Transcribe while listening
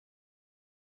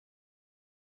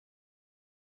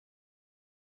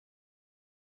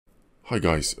Hi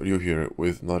guys, Rio here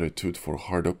with another tutorial for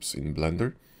Hardops in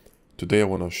Blender. Today I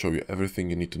want to show you everything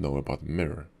you need to know about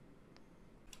mirror.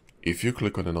 If you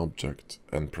click on an object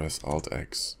and press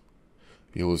Alt-X,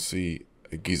 you will see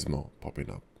a gizmo popping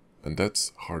up, and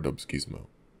that's Hardops gizmo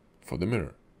for the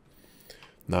mirror.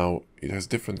 Now it has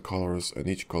different colors and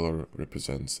each color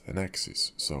represents an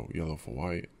axis, so yellow for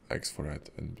Y, X for red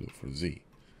and blue for Z.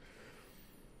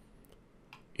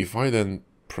 If I then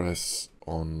press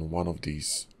on one of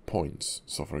these points,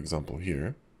 so for example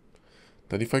here,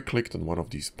 then if I clicked on one of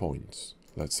these points,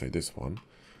 let's say this one,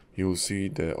 you will see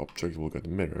the object will get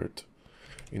mirrored.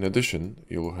 In addition,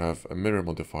 you will have a mirror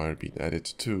modifier being added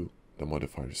to the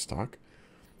modifier stack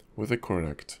with the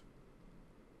correct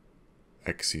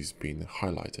axis being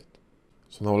highlighted.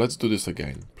 So now let's do this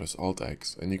again. Press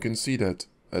Alt-X and you can see that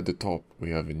at the top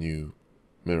we have a new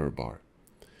mirror bar,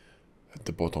 at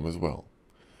the bottom as well.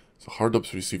 So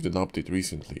Hardops received an update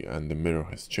recently and the mirror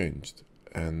has changed,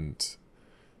 and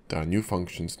there are new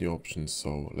functions, new options,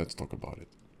 so let's talk about it.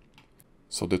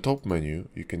 So the top menu,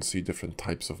 you can see different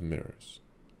types of mirrors.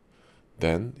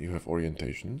 Then you have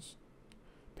orientations,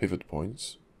 pivot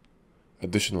points,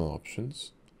 additional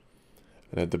options,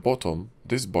 and at the bottom,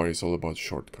 this bar is all about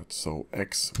shortcuts. So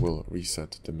X will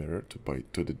reset the mirror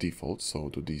to the default, so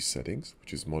to these settings,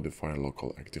 which is modifier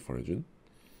local active origin.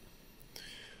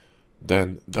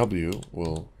 Then W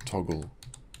will toggle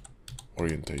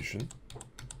orientation,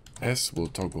 S will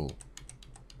toggle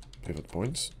pivot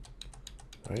points,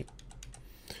 right?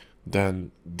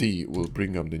 Then D will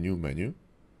bring up the new menu,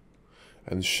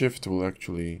 and Shift will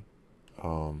actually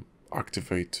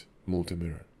activate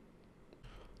multi-mirror.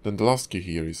 Then the last key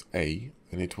here is A,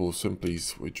 and it will simply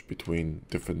switch between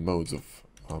different modes of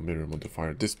mirror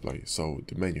modifier display. So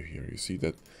the menu here, you see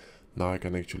that now I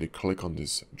can actually click on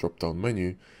this drop-down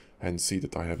menu and see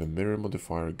that I have a mirror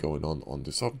modifier going on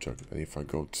this object. And if I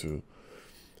go to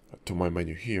my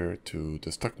menu here, to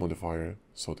the stack modifier,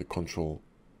 so the Control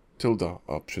tilde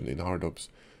option in Hardops,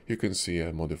 you can see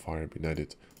a modifier being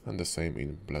added, and the same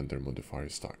in Blender modifier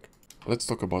stack. Let's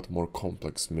talk about more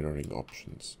complex mirroring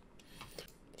options.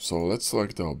 So let's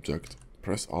select the object,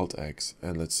 press Alt-X,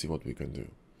 and let's see what we can do.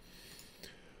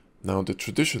 Now the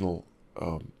traditional,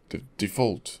 the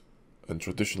default and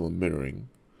traditional mirroring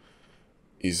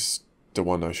is the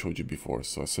one I showed you before.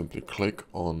 So I simply click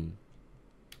on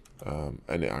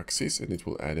any axis and it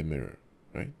will add a mirror,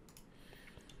 right?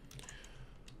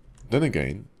 Then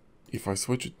again, if I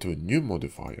switch it to a new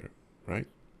modifier, right,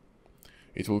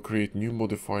 it will create new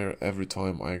modifier every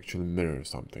time I actually mirror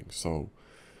something. So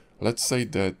let's say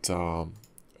that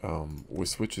we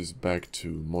switch this back to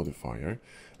modifier,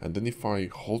 and then if I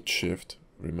hold Shift,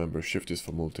 remember Shift is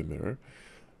for multi-mirror,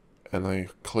 and I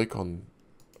click on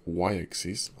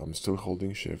Y-axis, I'm still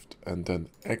holding Shift, and then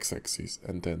X-axis,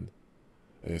 and then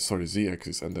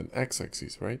Z-axis, and then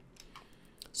X-axis, right?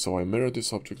 So I mirror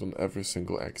this object on every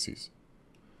single axis.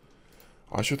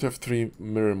 I should have 3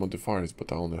 mirror modifiers,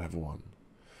 but I only have 1.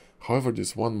 However,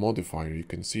 this one modifier, you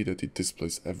can see that it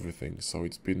displays everything, so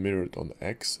it's been mirrored on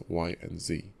X, Y, and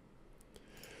Z.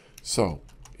 So,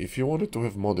 if you wanted to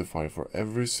have modifier for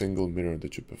every single mirror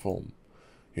that you perform,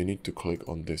 you need to click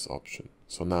on this option.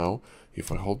 So now,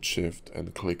 if I hold Shift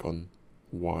and click on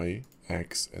Y,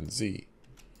 X, and Z,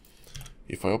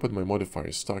 if I open my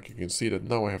modifier stack, you can see that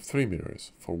now I have 3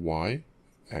 mirrors for Y,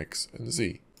 X, and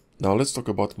Z. Now let's talk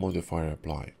about modifier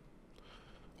apply.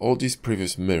 All these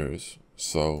previous mirrors,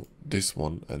 so this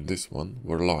one and this one,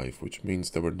 were live, which means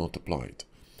they were not applied.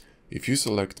 If you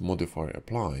select modifier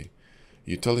apply,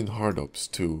 you tell in Hardops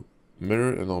to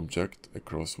mirror an object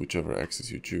across whichever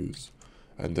axis you choose,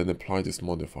 and then apply this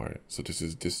modifier. So this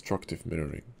is destructive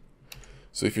mirroring.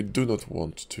 So if you do not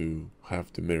want to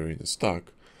have the mirror in a stack,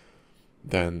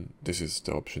 then this is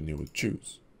the option you would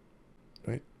choose,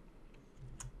 right?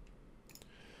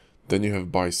 Then you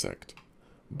have bisect.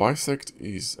 Bisect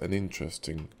is an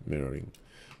interesting mirroring.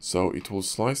 So it will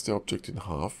slice the object in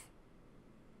half,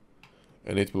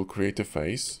 and it will create a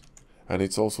face, and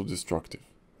it's also destructive.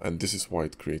 And this is why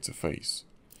it creates a face.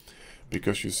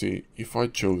 Because you see, if I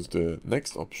chose the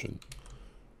next option,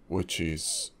 which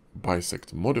is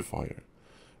bisect modifier,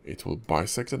 it will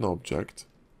bisect an object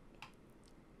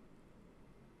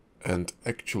and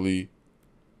actually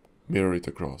mirror it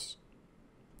across.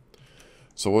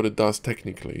 So what it does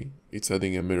technically, it's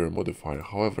adding a mirror modifier.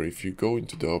 However, if you go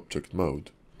into the object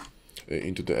mode,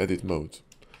 into the edit mode,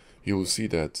 you will see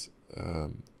that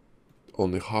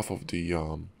only half of the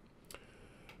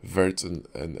verts and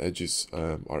edges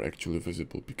are actually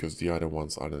visible, because the other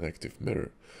ones are an active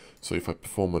mirror. So if I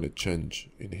perform a change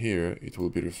in here, it will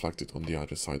be reflected on the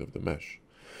other side of the mesh.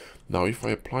 Now if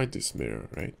I apply this mirror,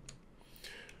 right,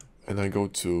 and I go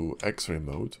to X-ray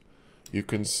mode, you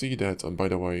can see that, and by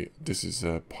the way, this is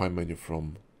a pie menu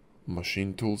from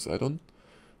Machine Tools add-on,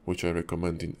 which I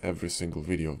recommend in every single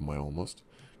video of mine almost,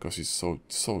 because it's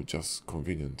so just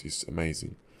convenient. It's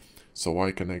amazing. So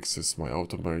I can access my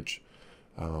auto merge,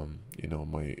 you know,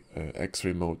 my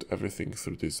X-ray mode, everything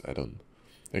through this add-on.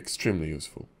 Extremely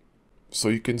useful. So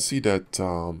you can see that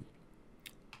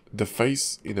the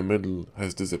face in the middle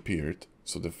has disappeared.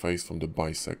 So the face from the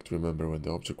bisect, remember when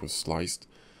the object was sliced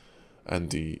and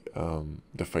the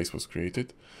face was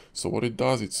created. So what it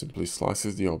does, it simply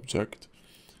slices the object,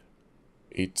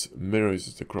 it mirrors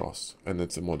it across, and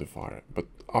it's a modifier. But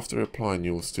after applying,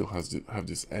 you will still have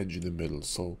this edge in the middle.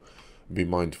 So be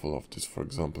mindful of this. For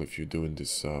example, if you're doing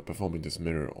this, performing this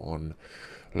mirror on,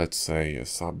 let's say, a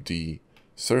sub D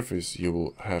surface, you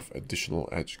will have additional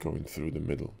edge going through the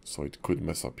middle. So it could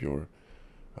mess up your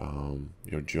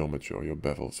geometry or your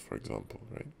bevels, for example,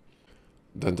 right?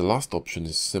 Then the last option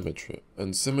is symmetry,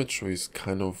 and symmetry is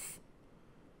kind of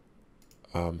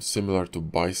similar to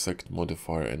bisect,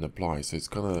 modifier, and apply. So it's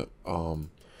kind of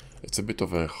it's a bit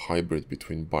of a hybrid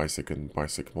between bisect and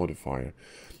bisect modifier,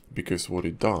 because what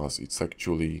it does, it's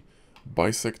actually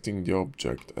bisecting the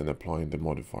object and applying the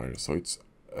modifier. So it's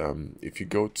if you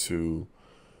go to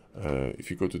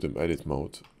the edit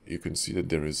mode, you can see that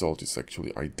the result is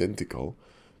actually identical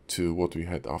to what we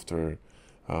had after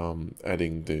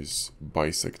adding this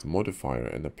bisect modifier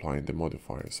and applying the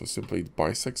modifier. So simply it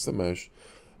bisects the mesh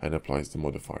and applies the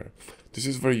modifier. This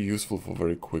is very useful for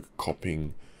very quick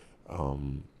copying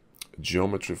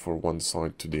geometry for one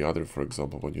side to the other, for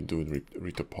example, when you're doing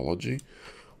retopology,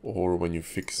 or when you're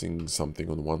fixing something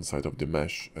on one side of the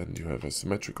mesh and you have a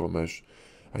symmetrical mesh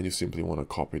and you simply want to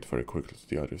copy it very quickly to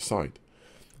the other side.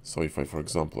 So if I, for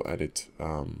example, edit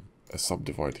a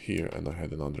subdivide here and I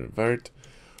had another vert,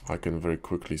 I can very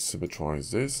quickly symmetrize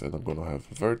this, and I'm going to have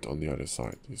vert on the other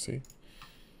side, you see?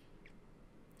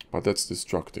 But that's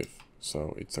destructive,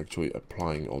 so it's actually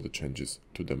applying all the changes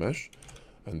to the mesh,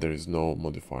 and there is no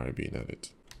modifier being added.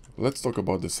 Let's talk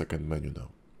about the second menu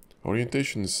now.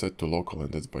 Orientation is set to local,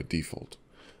 and that's by default.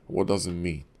 What does it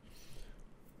mean?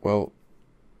 Well,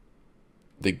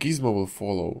 the gizmo will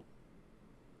follow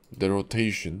the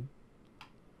rotation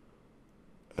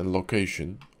and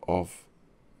location of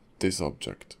this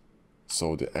object,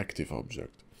 so the active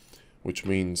object, which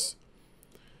means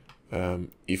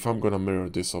if I'm gonna mirror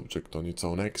this object on its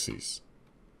own axis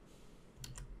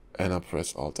and I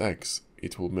press Alt X,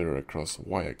 it will mirror across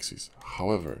Y axis.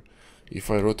 However, if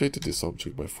I rotated this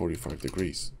object by 45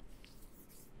 degrees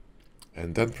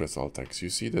and then press Alt X, you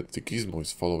see that the gizmo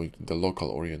is following the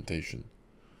local orientation.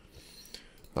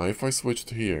 Now if I switched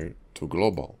here to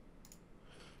global,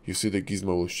 you see the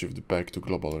gizmo will shift back to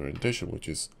global orientation, which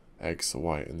is X,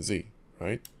 Y, and Z,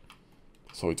 right?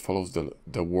 So it follows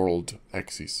the world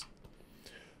axis.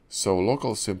 So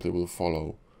local simply will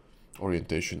follow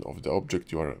orientation of the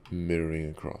object you are mirroring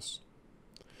across.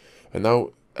 And now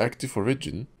active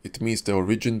origin, it means the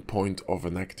origin point of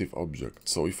an active object.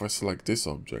 So if I select this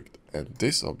object and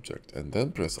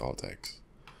then press Alt X,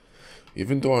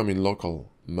 even though I'm in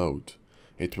local mode,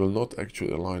 it will not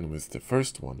actually align with the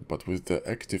first one, but with the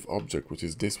active object, which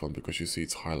is this one, because you see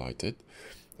it's highlighted,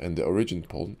 and the origin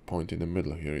point in the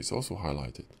middle here is also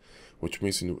highlighted, which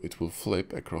means it will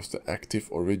flip across the active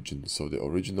origin, so the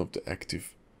origin of the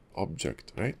active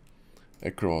object, right,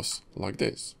 across like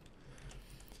this.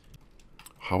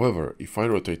 However, if I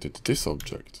rotated this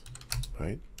object,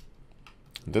 right,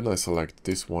 and then I select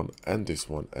this one and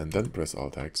then press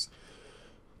Alt X,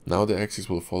 now the axis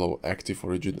will follow active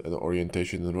origin and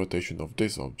orientation and rotation of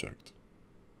this object.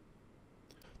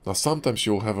 Now sometimes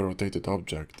you'll have a rotated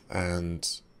object and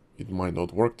it might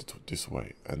not work this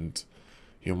way, and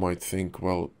you might think,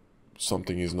 well,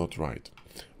 something is not right.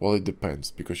 Well, it depends,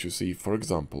 because you see, for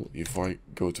example, if I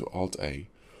go to Alt A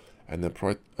and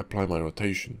apply my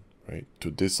rotation, right, to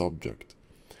this object,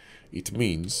 it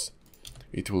means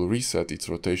it will reset its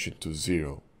rotation to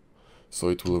 0. So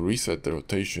it will reset the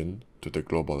rotation to the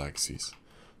global axis.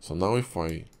 So now if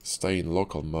I stay in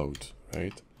local mode,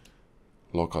 right,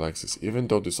 local axis, even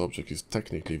though this object is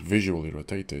technically visually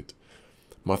rotated,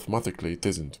 mathematically it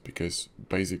isn't, because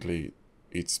basically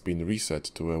it's been reset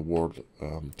to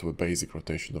a basic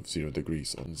rotation of 0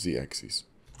 degrees on Z axis.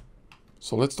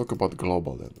 So let's talk about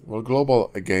global then. Well,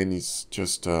 global again is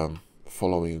just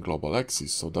following a global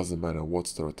axis, so it doesn't matter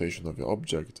what's the rotation of your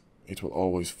object, it will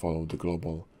always follow the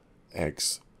global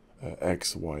X,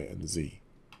 Y, and Z.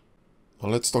 Now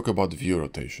let's talk about view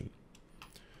rotation.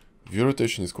 View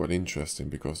rotation is quite interesting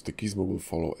because the gizmo will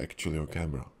follow actually your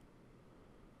camera.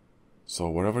 So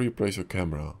wherever you place your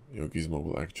camera, your gizmo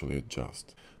will actually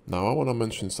adjust. Now I want to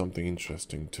mention something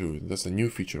interesting too. That's a new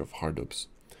feature of Hardops.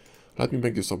 Let me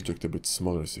make this object a bit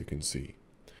smaller so you can see.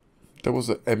 There was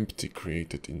an empty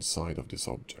created inside of this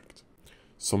object.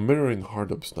 So mirroring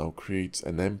Hardops now creates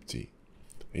an empty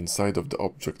inside of the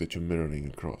object that you're mirroring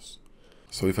across.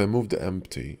 So if I move the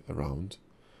empty around,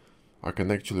 I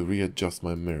can actually readjust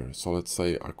my mirror. So let's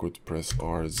say I could press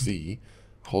RZ,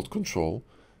 hold Control,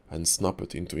 and snap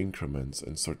it into increments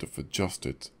and sort of adjust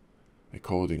it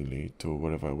accordingly to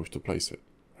wherever I wish to place it,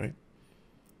 right?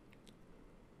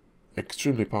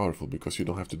 Extremely powerful because you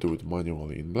don't have to do it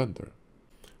manually in Blender.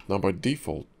 Now by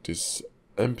default, this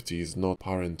empty is not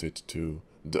parented to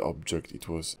the object it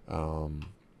was, the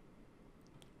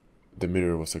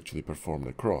mirror was actually performed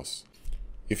across.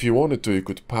 If you wanted to, you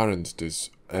could parent this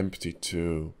empty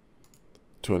to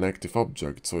an active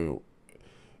object, so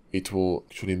it will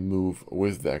actually move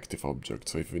with the active object.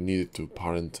 So if you needed to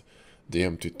parent the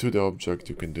empty to the object,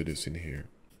 you can do this in here.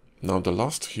 Now the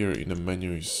last here in the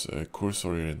menu is cursor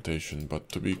orientation, but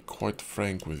to be quite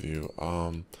frank with you,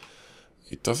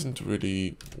 it doesn't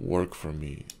really work for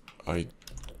me. I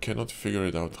cannot figure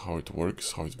it out how it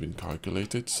works, how it's been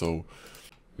calculated, so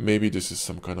maybe this is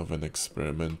some kind of an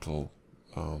experimental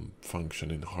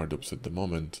function in Hardops at the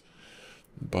moment,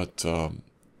 but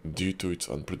due to its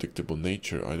unpredictable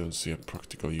nature, I don't see a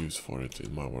practical use for it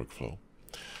in my workflow.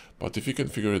 But if you can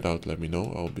figure it out, let me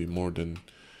know. I'll be more than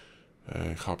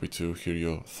happy to hear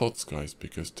your thoughts, guys,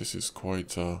 because this is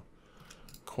quite a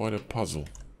puzzle.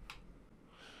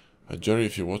 Jerry,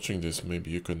 if you're watching this,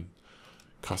 maybe you can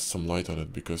cast some light on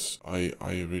it, because I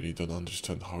really don't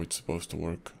understand how it's supposed to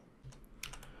work.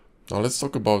 Now let's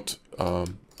talk about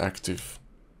active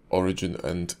origin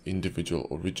and individual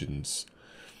origins.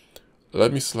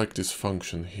 Let me select this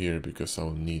function here because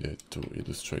I'll need it to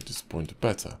illustrate this point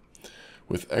better.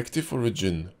 With active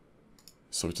origin,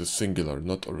 so it's a singular,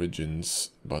 not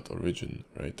origins, but origin,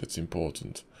 right? That's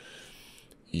important.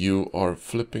 You are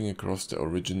flipping across the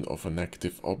origin of an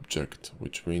active object,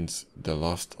 which means the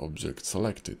last object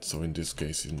selected. So in this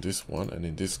case, in this one, and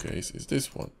in this case, is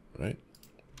this one, right?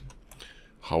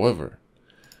 However,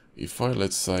 if I,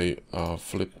 let's say,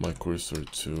 flip my cursor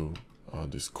to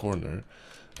this corner,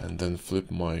 and then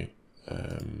flip my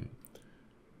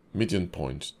median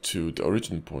point to the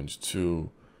origin point to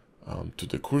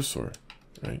the cursor,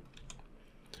 right?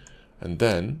 And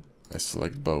then I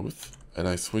select both and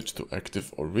I switch to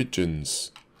active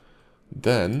origins.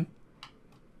 Then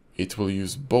it will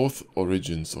use both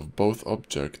origins of both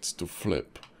objects to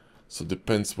flip. So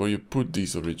depends where you put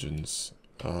these origins,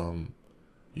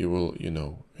 you will, you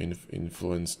know,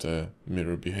 influence the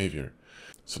mirror behavior.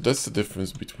 So that's the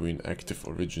difference between active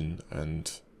origin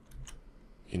and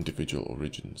individual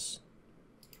origins.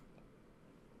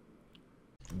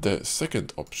 The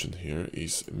second option here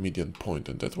is median point,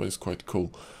 and that one is quite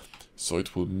cool. So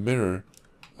it will mirror,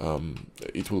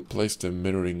 it will place the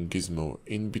mirroring gizmo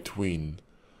in between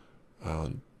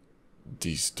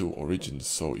these two origins.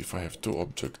 So if I have two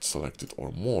objects selected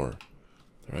or more,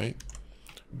 right,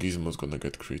 gizmo is gonna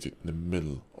get created in the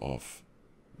middle of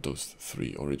those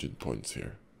three origin points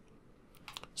here.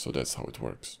 So that's how it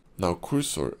works. Now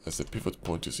cursor as a pivot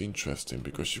point is interesting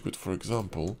because you could, for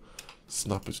example,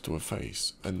 snap it to a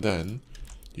face, and then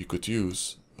you could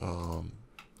use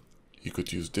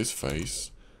this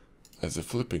face as a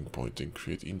flipping point and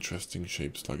create interesting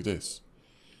shapes like this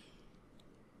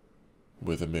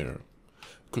with a mirror.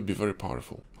 Could be very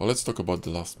powerful. Well, let's talk about the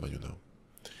last menu now.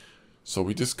 So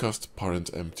we discussed parent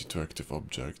empty to active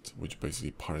object, which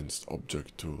basically parents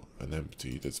object to an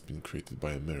empty that's been created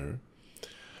by a mirror.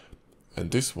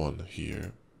 And this one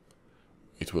here,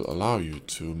 it will allow you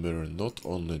to mirror not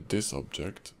only this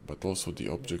object, but also the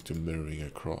object you're mirroring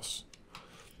across.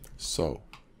 So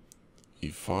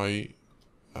if I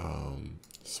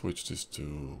switch this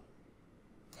to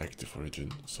active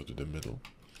origin, so to the middle,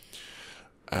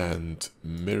 and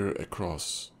mirror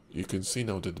across, you can see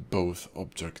now that both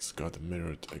objects got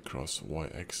mirrored across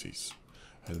y-axis,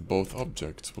 and both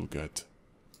objects will get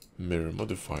mirror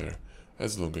modifier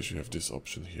as long as you have this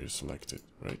option here selected,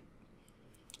 right?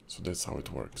 So that's how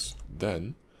it works.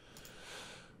 Then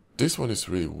this one is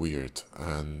really weird,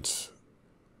 and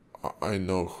I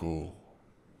know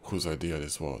whose idea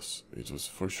this was. It was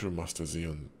for sure Master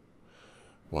Xeon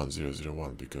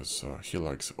 1001, because he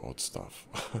likes odd stuff.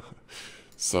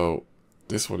 So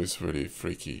this one is really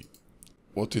freaky.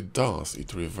 What it does,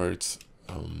 it reverts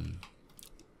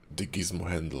the gizmo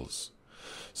handles.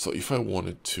 So if I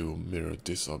wanted to mirror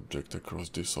this object across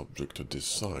this object to this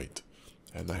side,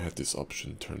 and I had this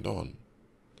option turned on,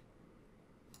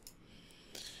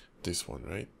 this one,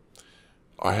 right?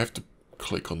 I have to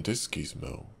click on this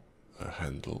gizmo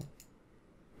handle,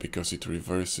 because it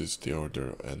reverses the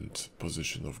order and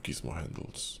position of gizmo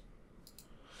handles.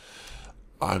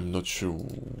 I'm not sure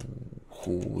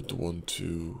who would want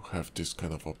to have this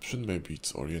kind of option. Maybe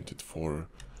it's oriented for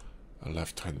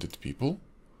left-handed people.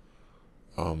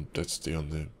 That's the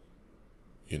only,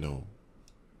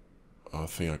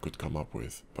 thing I could come up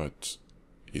with, but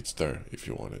it's there if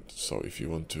you want it. So if you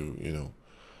want to,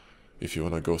 if you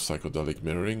want to go psychedelic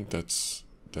mirroring, that's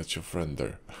your friend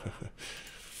there.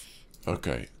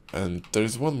 Okay, and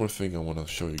there's one more thing I want to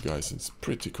show you guys. It's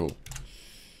pretty cool.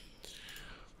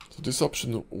 So this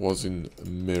option was in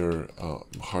mirror,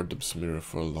 Hardops mirror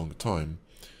for a long time,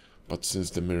 but since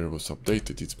the mirror was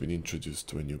updated, it's been introduced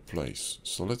to a new place.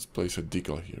 So let's place a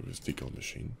decal here with decal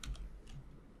machine.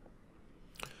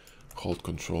 Hold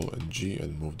Ctrl and G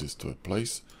and move this to a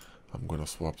place. I'm gonna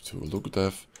swap to look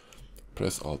dev,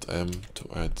 press Alt M to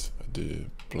add the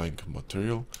blank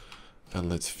material, and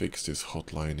let's fix this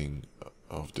hot lining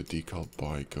of the decal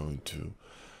by going to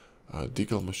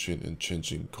decal machine and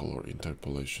changing color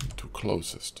interpolation to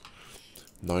closest.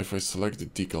 Now if I select the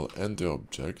decal and the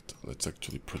object, let's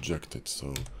actually project it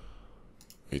so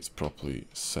it's properly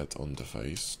set on the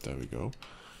face. There we go.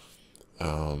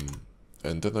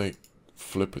 And then I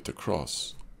flip it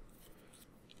across.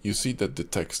 You see that the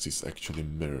text is actually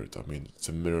mirrored. I mean, it's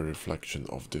a mirror reflection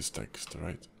of this text,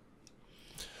 right?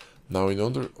 Now in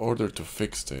order to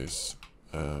fix this,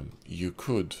 you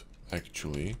could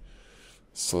actually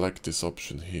select this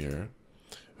option here,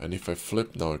 and if I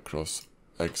flip now across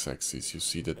x-axis, you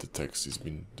see that the text is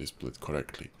being displayed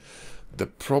correctly. The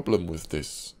problem with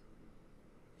this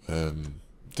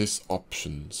these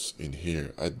options in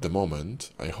here at the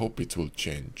moment, I hope it will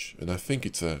change, and I think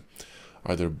it's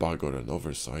either bug or an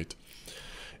oversight,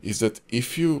 is that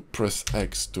if you press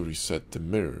X to reset the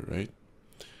mirror, right,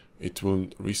 it will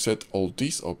reset all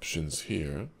these options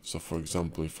here. So for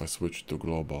example, if I switch to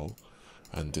global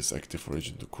and this active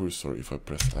origin to cursor, if I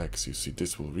press X, you see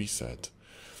this will reset,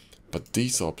 but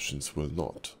these options will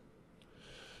not.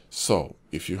 So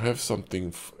if you have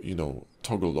something,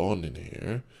 toggled on in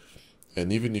here,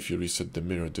 and even if you reset the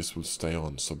mirror, this will stay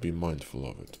on, so be mindful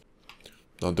of it.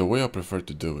 Now the way I prefer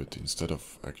to do it, instead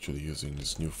of actually using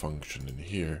this new function in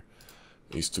here,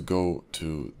 is to go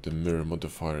to the mirror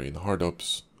modifier in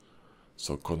Hardops,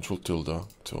 so Ctrl tilde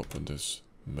to open this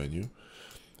menu,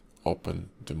 open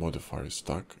the modifier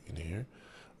stack in here,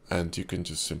 and you can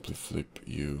just simply flip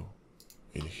U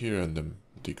in here and the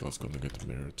decal is going to get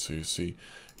mirrored. So you see,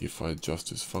 if I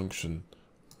adjust this function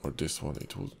or this one,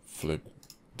 it will flip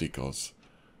decals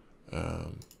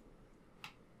on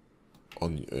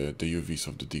the UVs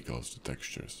of the decals, the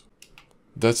textures.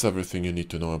 That's everything you need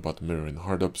to know about mirror in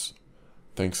Hardops.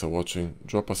 Thanks for watching.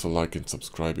 Drop us a like and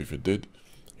subscribe if you did.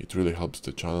 It really helps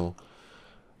the channel.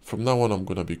 From now on, I'm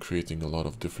going to be creating a lot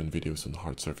of different videos on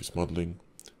hard surface modeling,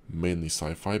 mainly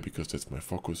sci-fi because that's my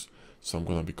focus. So I'm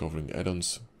going to be covering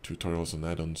add-ons, tutorials on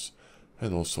add-ons,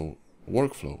 and also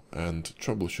workflow and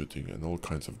troubleshooting and all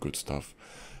kinds of good stuff.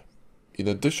 In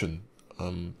addition,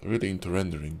 I'm really into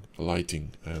rendering,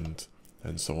 lighting, and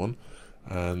so on.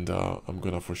 And I'm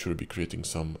going to for sure be creating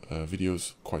some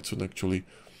videos quite soon actually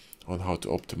on how to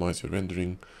optimize your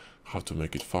rendering, how to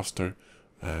make it faster,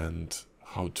 and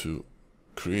how to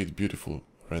create beautiful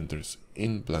renders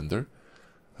in Blender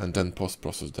and then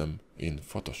post-process them in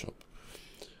Photoshop.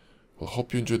 Well,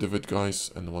 hope you enjoyed the vid,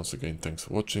 guys, and once again thanks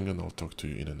for watching, and I'll talk to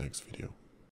you in the next video.